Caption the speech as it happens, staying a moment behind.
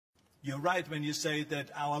You're right when you say that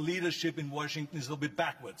our leadership in Washington is a little bit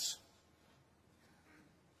backwards.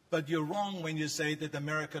 But you're wrong when you say that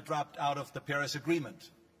America dropped out of the Paris Agreement.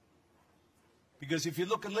 Because if you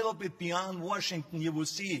look a little bit beyond Washington, you will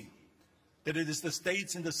see that it is the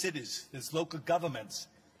states and the cities, it's local governments,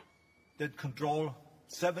 that control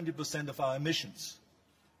 70% of our emissions.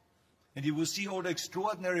 And you will see all the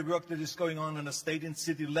extraordinary work that is going on a state and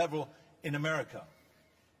city level in America.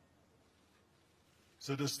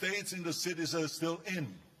 So the states and the cities are still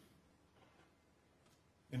in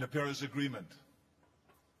the Paris Agreement.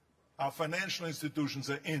 Our financial institutions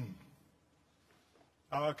are in.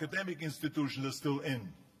 Our academic institutions are still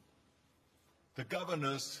in. The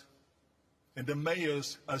governors and the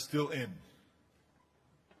mayors are still in.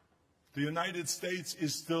 The United States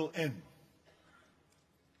is still in.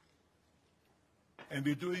 And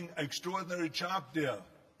we're doing an extraordinary job there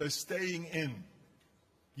by staying in.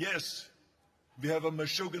 Yes, we have a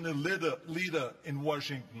meshugana leader in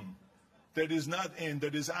Washington that is not in,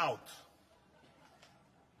 that is out.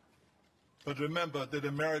 But remember that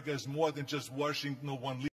America is more than just Washington or one leader.